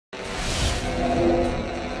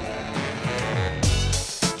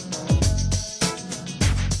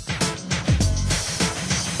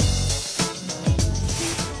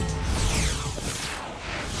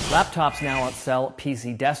Laptops now outsell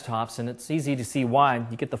PC desktops, and it's easy to see why.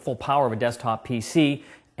 You get the full power of a desktop PC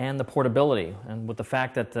and the portability. And with the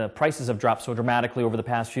fact that the prices have dropped so dramatically over the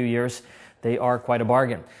past few years, they are quite a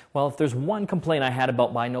bargain. Well, if there's one complaint I had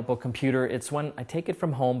about my notebook computer, it's when I take it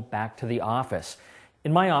from home back to the office.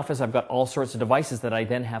 In my office, I've got all sorts of devices that I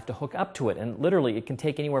then have to hook up to it, and literally it can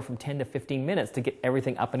take anywhere from 10 to 15 minutes to get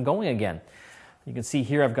everything up and going again. You can see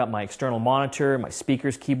here I've got my external monitor, my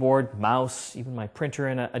speakers, keyboard, mouse, even my printer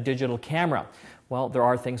and a digital camera. Well, there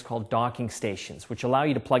are things called docking stations, which allow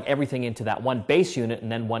you to plug everything into that one base unit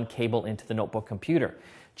and then one cable into the notebook computer.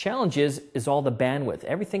 Challenge is all the bandwidth.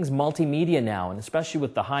 Everything's multimedia now, and especially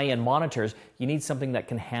with the high-end monitors, you need something that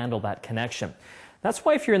can handle that connection. That's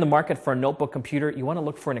why if you're in the market for a notebook computer, you want to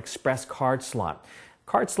look for an ExpressCard slot.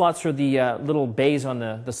 Card slots are the little bays on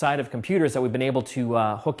the side of computers that we've been able to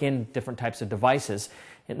hook in different types of devices.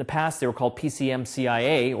 In the past, they were called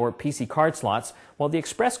PCMCIA or PC card slots. Well, the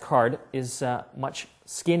ExpressCard is much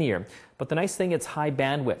skinnier, but the nice thing, it's high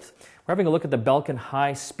bandwidth. We're having a look at the Belkin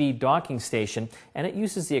High-Speed Docking Station, and it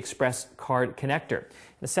uses the ExpressCard Connector.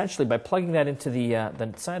 And essentially, by plugging that into the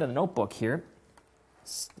side of the notebook here,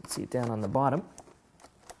 let's see it down on the bottom,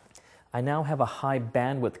 I now have a high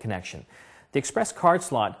bandwidth connection. The ExpressCard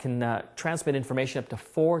slot can transmit information up to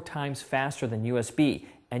 4 times faster than USB,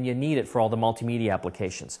 and you need it for all the multimedia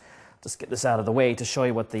applications. Just get this out of the way to show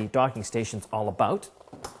you what the docking station's all about.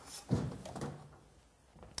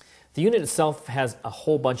 The unit itself has a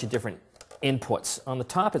whole bunch of different inputs. On the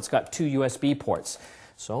top, it's got 2 USB ports.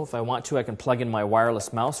 So if I want to, I can plug in my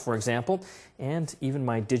wireless mouse, for example, and even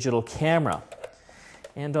my digital camera.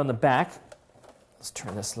 And on the back, let's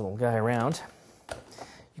turn this little guy around.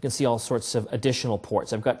 You can see all sorts of additional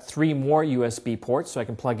ports. I've got 3 more USB ports, so I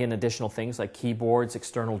can plug in additional things like keyboards,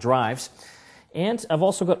 external drives. And I've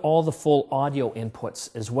also got all the full audio inputs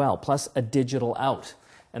as well, plus a digital out.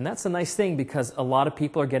 And that's a nice thing because a lot of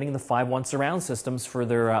people are getting the 5.1 surround systems for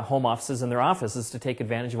their home offices and their offices to take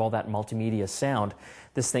advantage of all that multimedia sound.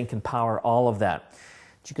 This thing can power all of that.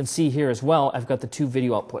 As you can see here as well, I've got the 2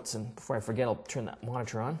 video outputs. And before I forget, I'll turn that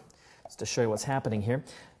monitor on just to show you what's happening here.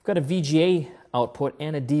 I've got a VGA output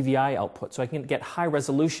and a DVI output, so I can get high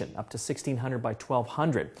resolution, up to 1600 by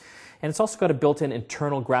 1200. And it's also got a built-in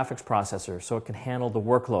internal graphics processor, so it can handle the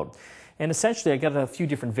workload. And essentially, I got a few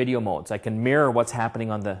different video modes. I can mirror what's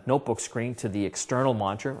happening on the notebook screen to the external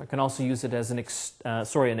monitor. I can also use it as an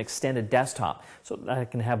extended desktop, so that I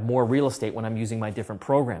can have more real estate when I'm using my different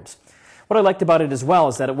programs. What I liked about it as well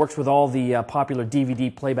is that it works with all the popular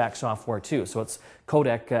DVD playback software too, so it's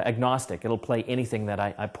codec agnostic. It'll play anything that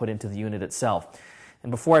I put into the unit itself. And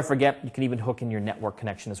before I forget, you can even hook in your network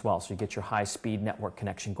connection as well, so you get your high-speed network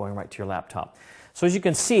connection going right to your laptop. So as you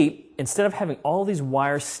can see, instead of having all these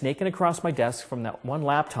wires snaking across my desk from that one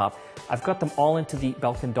laptop, I've got them all into the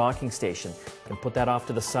Belkin docking station. I can put that off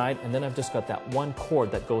to the side, and then I've just got that one cord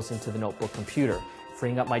that goes into the notebook computer,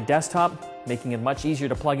 freeing up my desktop, making it much easier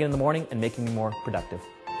to plug in the morning, and making me more productive.